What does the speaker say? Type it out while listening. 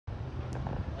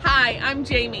Hi, I'm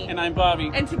Jamie. And I'm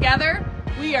Bobby. And together,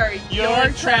 we are your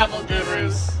travel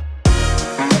gurus.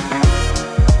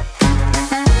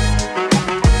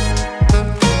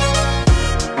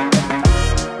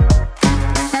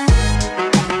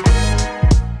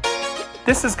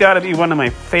 This has got to be one of my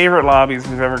favorite lobbies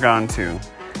we've ever gone to.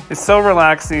 It's so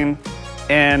relaxing,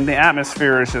 and the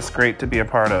atmosphere is just great to be a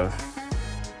part of.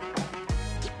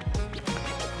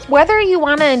 Whether you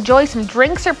want to enjoy some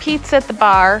drinks or pizza at the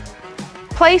bar,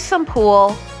 play some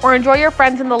pool, or enjoy your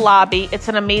friends in the lobby, it's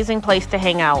an amazing place to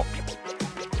hang out.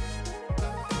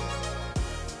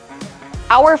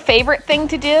 Our favorite thing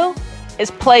to do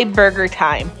is play burger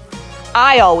time.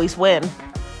 I always win.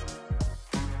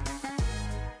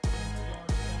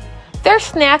 Their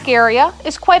snack area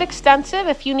is quite extensive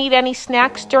if you need any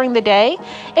snacks during the day,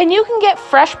 and you can get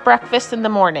fresh breakfast in the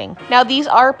morning. Now, these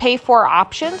are pay-for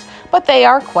options, but they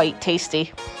are quite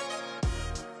tasty.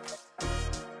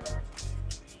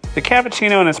 The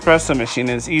cappuccino and espresso machine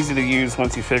is easy to use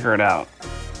once you figure it out.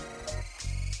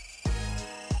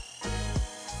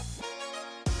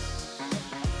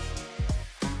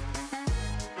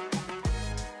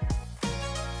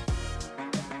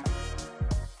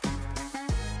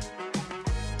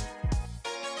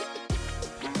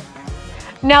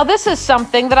 Now, this is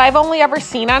something that I've only ever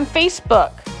seen on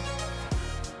Facebook.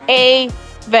 A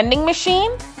vending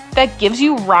machine that gives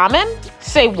you ramen?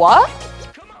 Say what?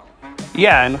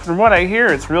 Yeah, and from what I hear,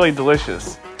 it's really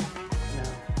delicious.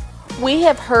 We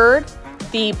have heard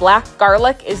the black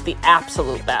garlic is the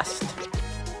absolute best.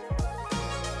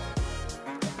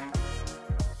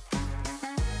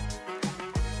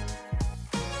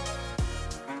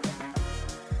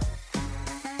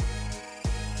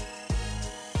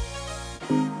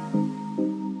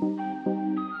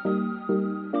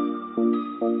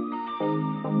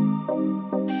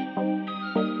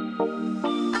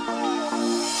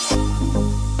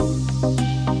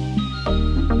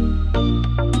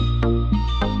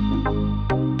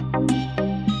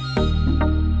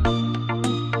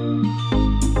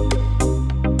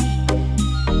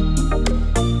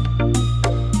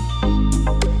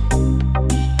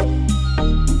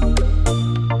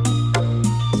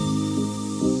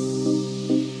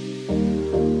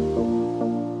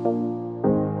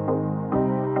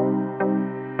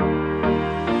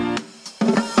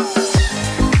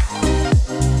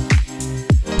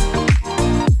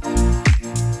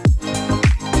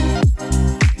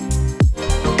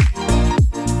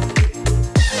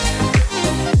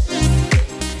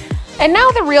 And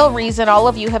now the real reason all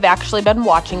of you have actually been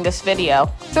watching this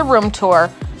video, the room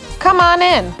tour. Come on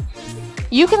in.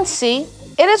 You can see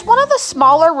it is one of the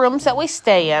smaller rooms that we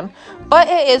stay in, but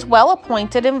it is well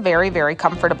appointed and very, very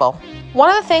comfortable. One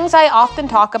of the things I often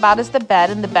talk about is the bed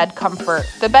and the bed comfort.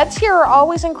 The beds here are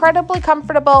always incredibly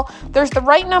comfortable. There's the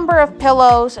right number of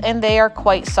pillows and they are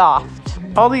quite soft.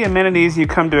 All the amenities you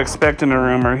come to expect in a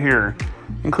room are here,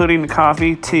 including the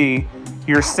coffee, tea,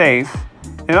 your safe.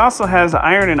 It also has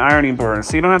iron and ironing boards,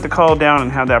 so you don't have to call down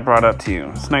and have that brought up to you.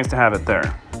 It's nice to have it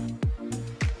there.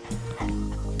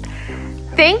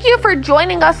 Thank you for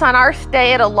joining us on our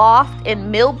stay at Aloft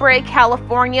in Millbrae,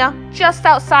 California, just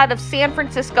outside of San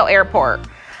Francisco Airport.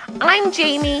 I'm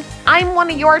Jamie, I'm one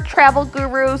of your travel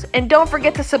gurus, and don't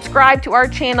forget to subscribe to our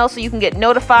channel so you can get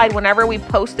notified whenever we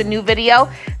post a new video.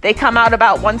 They come out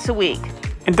about once a week.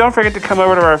 And don't forget to come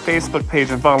over to our Facebook page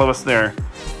and follow us there.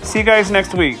 See you guys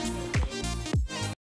next week.